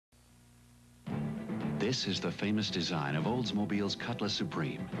This is the famous design of Oldsmobile's Cutlass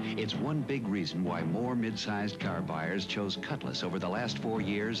Supreme. It's one big reason why more mid-sized car buyers chose Cutlass over the last 4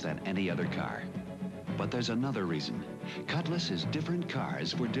 years than any other car. But there's another reason. Cutlass is different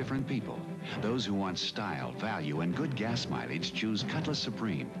cars for different people. Those who want style, value, and good gas mileage choose Cutlass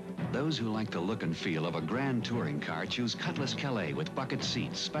Supreme. Those who like the look and feel of a grand touring car choose Cutlass Calais with bucket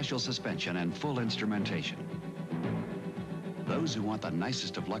seats, special suspension, and full instrumentation. Those who want the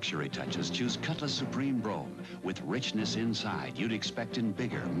nicest of luxury touches choose Cutlass Supreme Brome with richness inside you'd expect in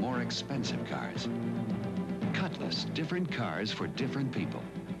bigger, more expensive cars. Cutlass, different cars for different people.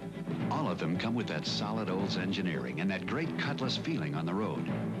 All of them come with that solid Olds engineering and that great Cutlass feeling on the road.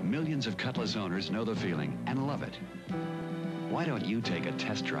 Millions of Cutlass owners know the feeling and love it. Why don't you take a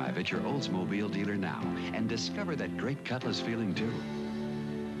test drive at your Oldsmobile dealer now and discover that great Cutlass feeling too?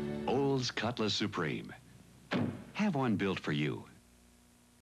 Olds Cutlass Supreme. Have one built for you.